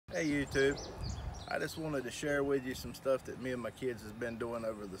Hey YouTube, I just wanted to share with you some stuff that me and my kids has been doing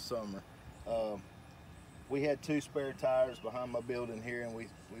over the summer. We had 2 spare tires behind my building here, and we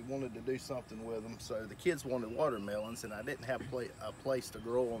wanted to do something with them. So the kids wanted watermelons, and I didn't have a place to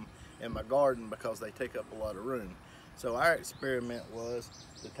grow them in my garden because they take up a lot of room. So our experiment was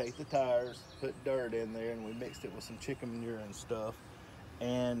to take the tires, put dirt in there, and we mixed it with some chicken manure and stuff.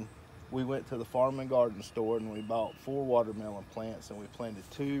 And we went to the farm and garden store and we bought 4 watermelon plants, and we planted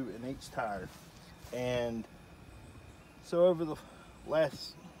 2 in each tire. And so over the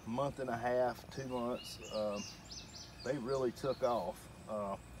last month and a half, 2 months, they really took off.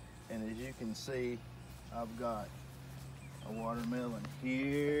 And as you can see, I've got a watermelon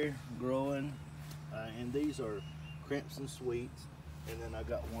here growing, and these are Crimson Sweets. And then I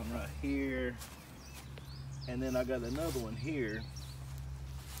got one right here, and then I got another one here.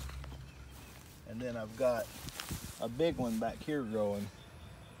 And then I've got a big one back here growing.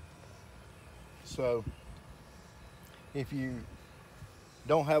 So if you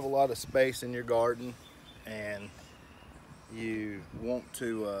don't have a lot of space in your garden and you want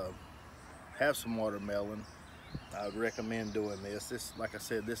to have some watermelon, I would recommend doing this. This, like I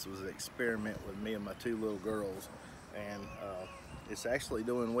said, this was an experiment with me and my 2 little girls, and it's actually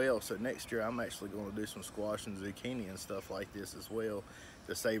doing well. So next year I'm actually going to do some squash and zucchini and stuff like this as well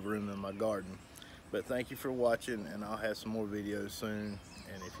to save room in my garden. But thank you for watching, and I'll have some more videos soon.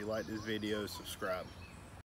 And if you like this video, subscribe.